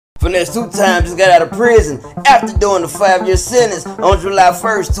Finese2Tymes just got out of prison after doing the 5-year sentence on July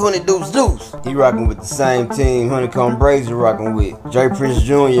 1st, 20 He rocking with the same team HoneyKombBrazy rocking with. J Prince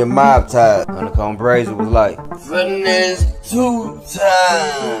Jr. Mob Ties. HoneyKombBrazy was like,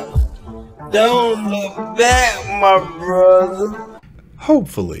 Finese2Tymes, don't look back, my brother.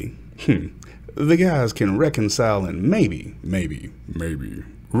 Hopefully, the guys can reconcile and maybe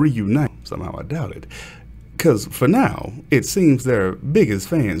reunite. Somehow I doubt it. Because for now, it seems their biggest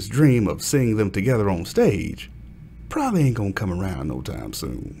fans' dream of seeing them together on stage probably ain't gonna come around no time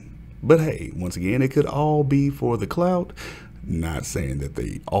soon. But hey, once again, it could all be for the clout. Not saying that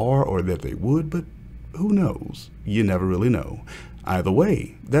they are or that they would, but who knows? You never really know. Either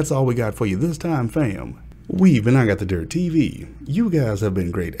way, that's all we got for you this time, fam. We've been I Got the Dirt TV. You guys have been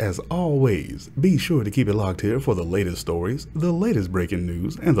great as always. Be sure to keep it locked here for the latest stories, the latest breaking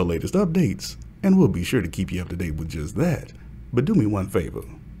news, and the latest updates. And we'll be sure to keep you up to date with just that. But do me one favor.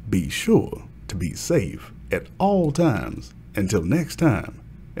 Be sure to be safe at all times. Until next time.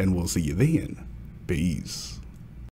 And we'll see you then. Peace.